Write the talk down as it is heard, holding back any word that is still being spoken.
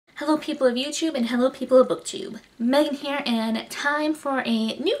Hello people of YouTube and hello people of BookTube. Megan here, and time for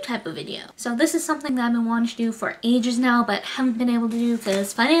a new type of video. So this is something that I've been wanting to do for ages now but haven't been able to do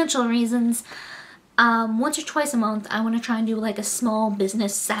because financial reasons. Once or twice a month I want to try and do like a small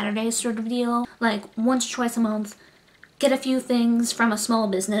business Saturday sort of deal. Like once or twice a month, get a few things from a small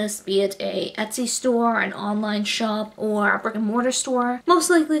business, be it a Etsy store, an online shop, or a brick and mortar store. Most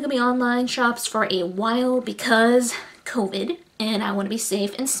likely gonna be online shops for a while because COVID. And I want to be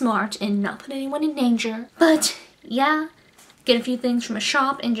safe and smart and not put anyone in danger. But yeah, get a few things from a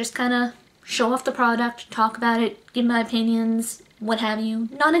shop and just kind of show off the product, talk about it, give my opinions, what have you.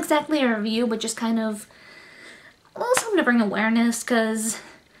 Not exactly a review, but just kind of a little something to bring awareness, because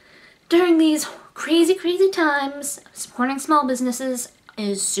during these crazy times, supporting small businesses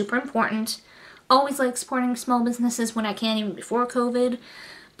is super important. Always like supporting small businesses when I can, even before COVID.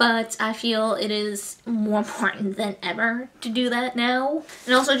 But I feel it is more important than ever to do that now.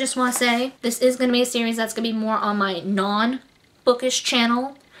 And also just want to say, this is going to be a series that's going to be more on my non-bookish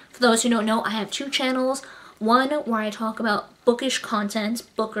channel. For those who don't know, I have two channels. One where I talk about bookish content,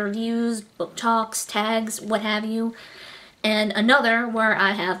 book reviews, book talks, tags, what have you. And another where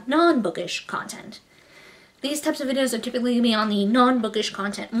I have non-bookish content. These types of videos are typically going to be on the non-bookish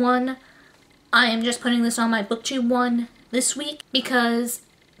content one. I am just putting this on my BookTube one this week because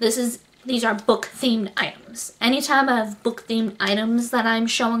these are book-themed items. Anytime I have book-themed items that I'm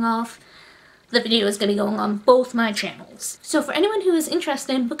showing off, the video is going to be going on both my channels. So for anyone who is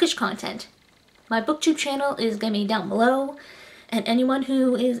interested in bookish content, my BookTube channel is going to be down below, and anyone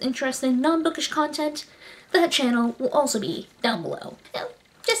who is interested in non-bookish content, that channel will also be down below. You know,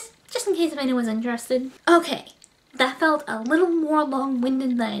 just in case if anyone's interested. Okay, that felt a little more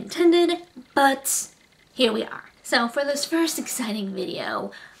long-winded than I intended, but here we are. So for this first exciting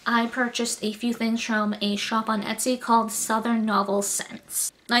video, I purchased a few things from a shop on Etsy called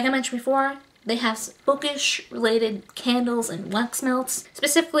SouthernNovelScents. Like I mentioned before, they have bookish related candles and wax melts,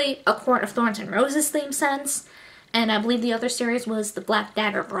 specifically a Court of Thorns and Roses themed scents, and I believe the other series was the Black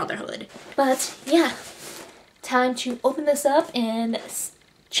Dagger Brotherhood. But yeah, time to open this up and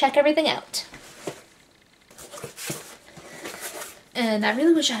check everything out. And I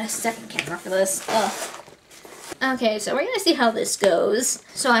really wish I had a second camera for this. Ugh. Okay, so we're gonna see how this goes.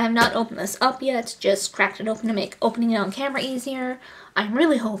 So I have not opened this up yet, just cracked it open to make opening it on camera easier. I'm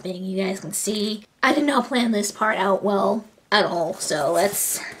really hoping you guys can see. I did not plan this part out well at all, so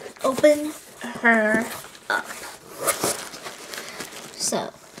let's open her up.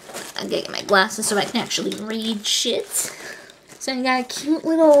 So, I'm gonna get my glasses so I can actually read shit. So I got a cute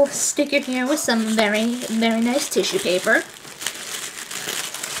little sticker here with some very nice tissue paper.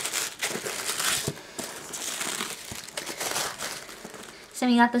 So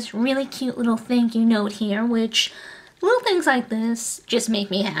we got this really cute little thank you note here, which little things like this just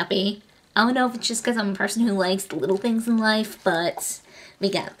make me happy. I don't know if it's just because I'm a person who likes the little things in life, but we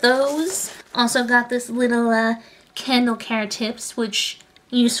got those. Also got this little candle care tips, which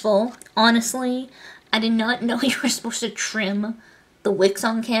useful. Honestly, I did not know you were supposed to trim the wicks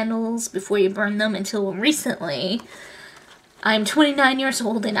on candles before you burn them until recently. I'm 29 years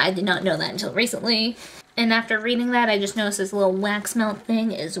old and I did not know that until recently. And after reading that, I just noticed this little wax melt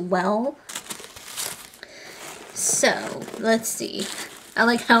thing as well. So, let's see. I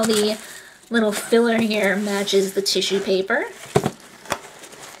like how the little filler here matches the tissue paper.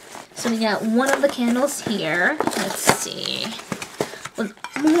 So we got one of the candles here. Let's see. With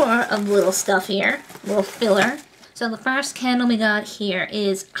more of little stuff here. Little filler. So the first candle we got here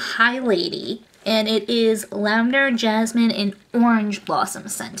is Hi Lady. And it is lavender, jasmine, and orange blossom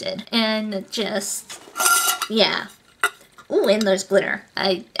scented. And just, yeah. Ooh, and there's glitter.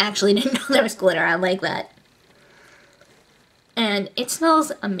 I actually didn't know there was glitter. I like that. And it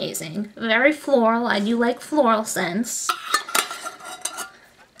smells amazing. Very floral. I do like floral scents.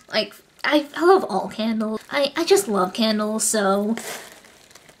 Like, I love all candles. I just love candles, so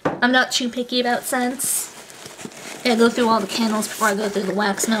I'm not too picky about scents. I go through all the candles before I go through the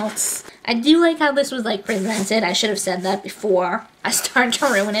wax melts. I do like how this was like presented. I should have said that before I started to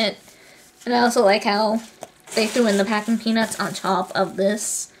ruin it. And I also like how they threw in the packing peanuts on top of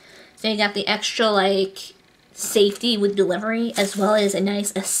this. So you got the extra like safety with delivery as well as a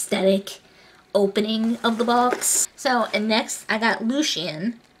nice aesthetic opening of the box. So and next I got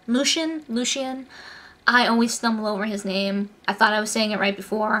Lucian. I always stumble over his name. I thought I was saying it right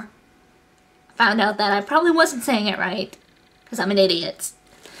before. Found out that I probably wasn't saying it right because I'm an idiot.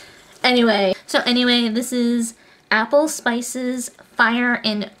 Anyway, this is apple, spices, fire,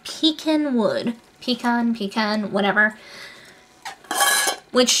 and pecan wood. Pecan, whatever.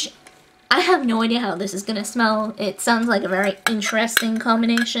 Which I have no idea how this is gonna smell. It sounds like a very interesting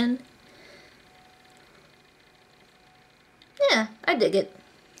combination. Yeah, I dig it.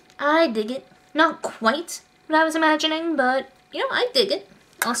 I dig it. Not quite what I was imagining, but, you know, I dig it.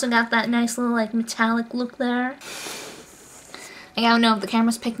 Also got that nice little, like, metallic look there. Like, I don't know if the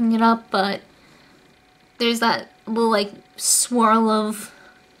camera's picking it up, but there's that little, like, swirl of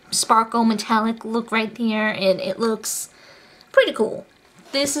sparkle metallic look right there, and it looks pretty cool.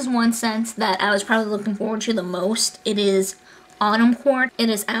 This is one scent that I was probably looking forward to the most. It is Autumn Court. It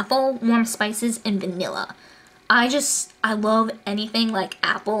is apple, warm spices, and vanilla. I love anything like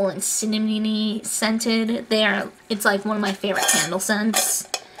apple and cinnamony scented. It's like one of my favorite candle scents.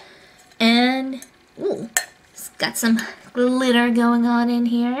 And, ooh, it's got some glitter going on in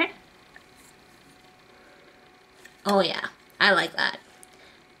here. Oh yeah, I like that.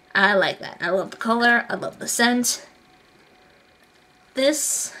 I like that. I love the color, I love the scent.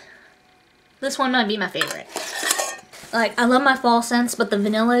 This one might be my favorite. Like, I love my fall scents, but the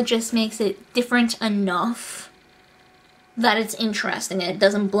vanilla just makes it different enough that it's interesting. It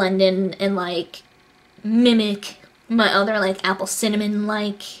doesn't blend in and, like, mimic my other, like, apple cinnamon,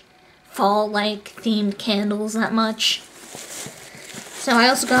 like, fall-like themed candles that much. So I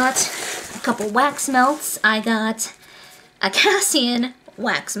also got a couple wax melts. I got a Cassian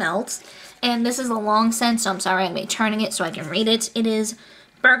wax melt, and this is a long scent, so I'm sorry I'm turning it so I can read it. It is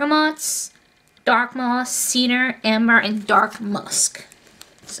bergamots, dark moss, cedar, amber, and dark musk.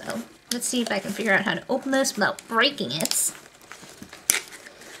 So let's see if I can figure out how to open this without breaking it.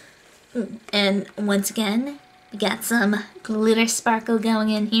 Ooh, and once again, we got some glitter sparkle going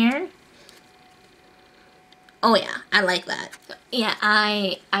in here. Oh yeah, I like that. Yeah,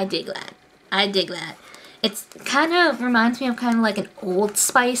 I dig that. I dig that. It's kind of reminds me of kind of like an Old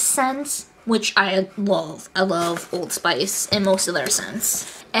Spice scent, which I love. I love Old Spice and most of their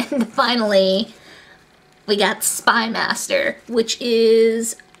scents. And finally, we got Spy Master, which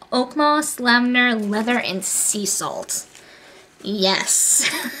is oak moss, lavender, leather, and sea salt. Yes.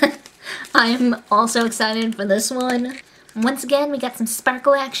 I'm also excited for this one. Once again, we got some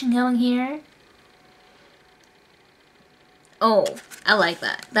sparkle action going here. Oh, I like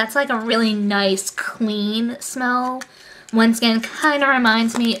that. That's like a really nice, clean smell. Once again, kind of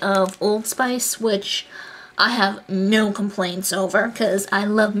reminds me of Old Spice, which I have no complaints over, because I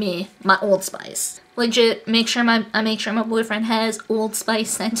love me my Old Spice. Legit, I make sure my boyfriend has Old Spice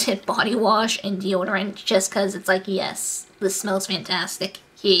scented body wash and deodorant, just because it's like, yes, this smells fantastic.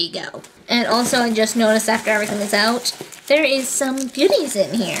 Here you go. And also, I just noticed after everything is out, there is some goodies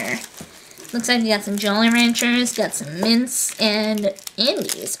in here. Looks like you got some Jolly Ranchers, got some mints, and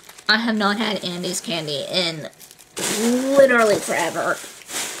Andes. I have not had Andes candy in literally forever.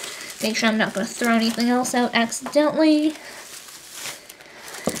 Make sure I'm not going to throw anything else out accidentally.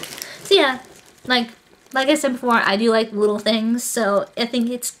 So yeah, like I said before, I do like little things, so I think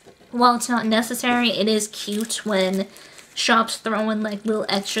it's, while it's not necessary, it is cute when shops throw in like little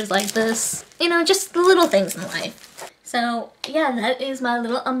extras like this. You know, just the little things in life. So yeah, that is my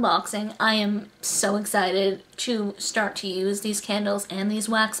little unboxing. I am so excited to start to use these candles and these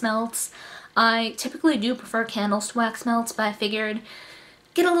wax melts. I typically do prefer candles to wax melts, but I figured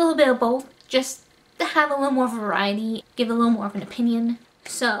get a little bit of both just to have a little more variety, give a little more of an opinion.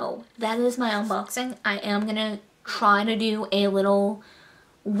 So that is my unboxing. I am gonna try to do a little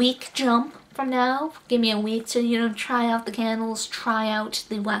week jump from now. Give me a week to, you know, try out the candles, try out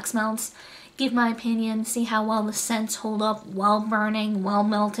the wax melts, give my opinion, see how well the scents hold up while burning, while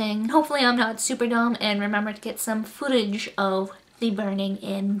melting. Hopefully I'm not super dumb and remember to get some footage of the burning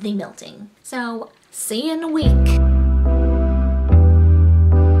and the melting. So, see you in a week.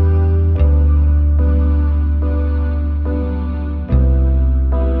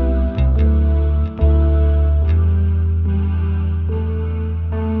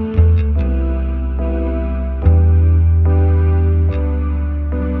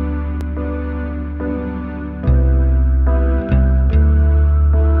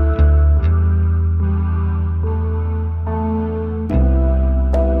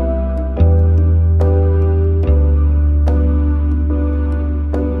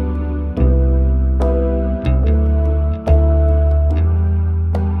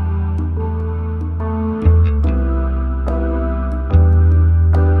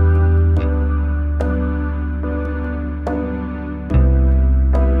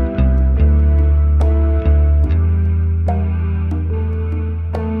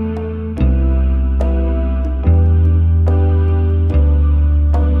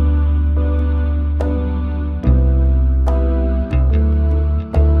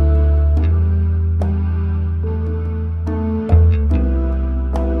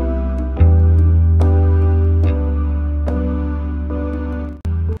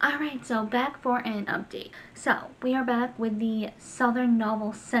 Alright, so back for an update. So, we are back with the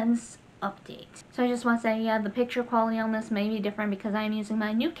SouthernNovelScents update. So I just want to say, yeah, the picture quality on this may be different because I am using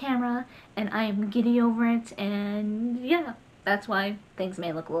my new camera and I am giddy over it, and yeah, that's why things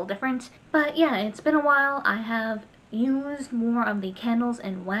may look a little different. But yeah, it's been a while. I have used more of the candles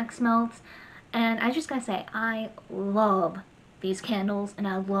and wax melts, and I just gotta say, I love these candles and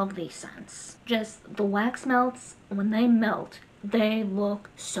I love these scents. Just the wax melts, when they melt, they look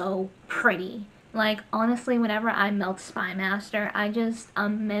so pretty. Like, honestly, whenever I melt Spy Master,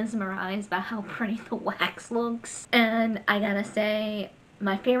 I'm mesmerized by how pretty the wax looks. And I gotta say,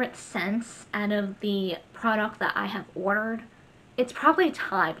 my favorite scents out of the product that I have ordered, it's probably a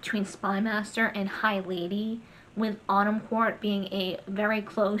tie between Spy Master and High Lady, with Autumn Court being a very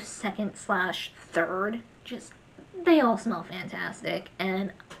close second/third. Just, they all smell fantastic,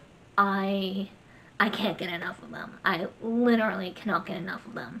 and I can't get enough of them. I literally cannot get enough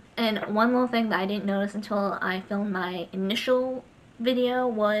of them. And one little thing that I didn't notice until I filmed my initial video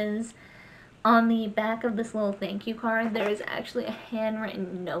was on the back of this little thank you card, there is actually a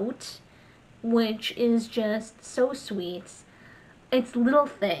handwritten note, which is just so sweet. It's little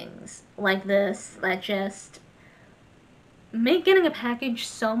things like this that just make getting a package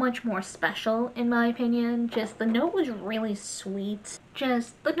so much more special, in my opinion. Just, the note was really sweet.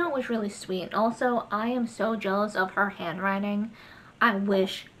 The note was really sweet. Also, I am so jealous of her handwriting. I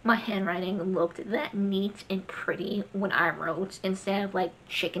wish my handwriting looked that neat and pretty when I wrote, instead of like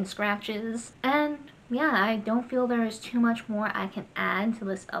chicken scratches. And yeah, I don't feel there is too much more I can add to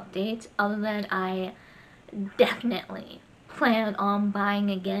this update, other than I definitely plan on buying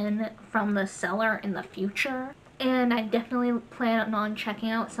again from the seller in the future. And I definitely plan on checking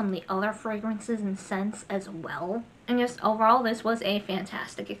out some of the other fragrances and scents as well. And just overall, this was a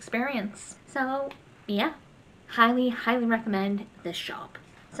fantastic experience. So yeah, highly, highly recommend this shop.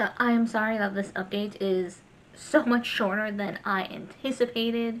 So I am sorry that this update is so much shorter than I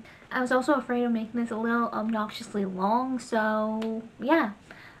anticipated. I was also afraid of making this a little obnoxiously long, so yeah.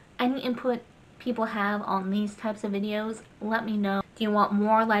 Any input people have on these types of videos, let me know. Do you want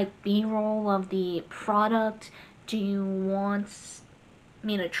more like B-roll of the product? Do you want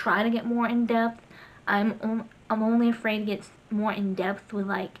me to try to get more in-depth? I'm only afraid to get more in-depth with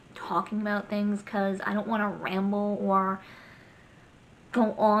like talking about things, because I don't want to ramble or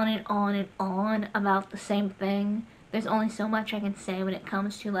go on and on and on about the same thing. There's only so much I can say when it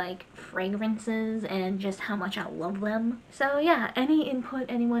comes to like fragrances and just how much I love them. So yeah, any input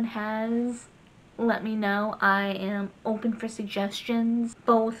anyone has, let me know. I am open for suggestions,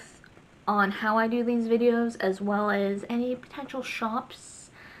 both on how I do these videos as well as any potential shops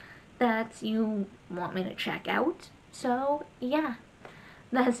that you want me to check out. So yeah,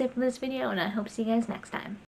 that's it for this video, and I hope to see you guys next time.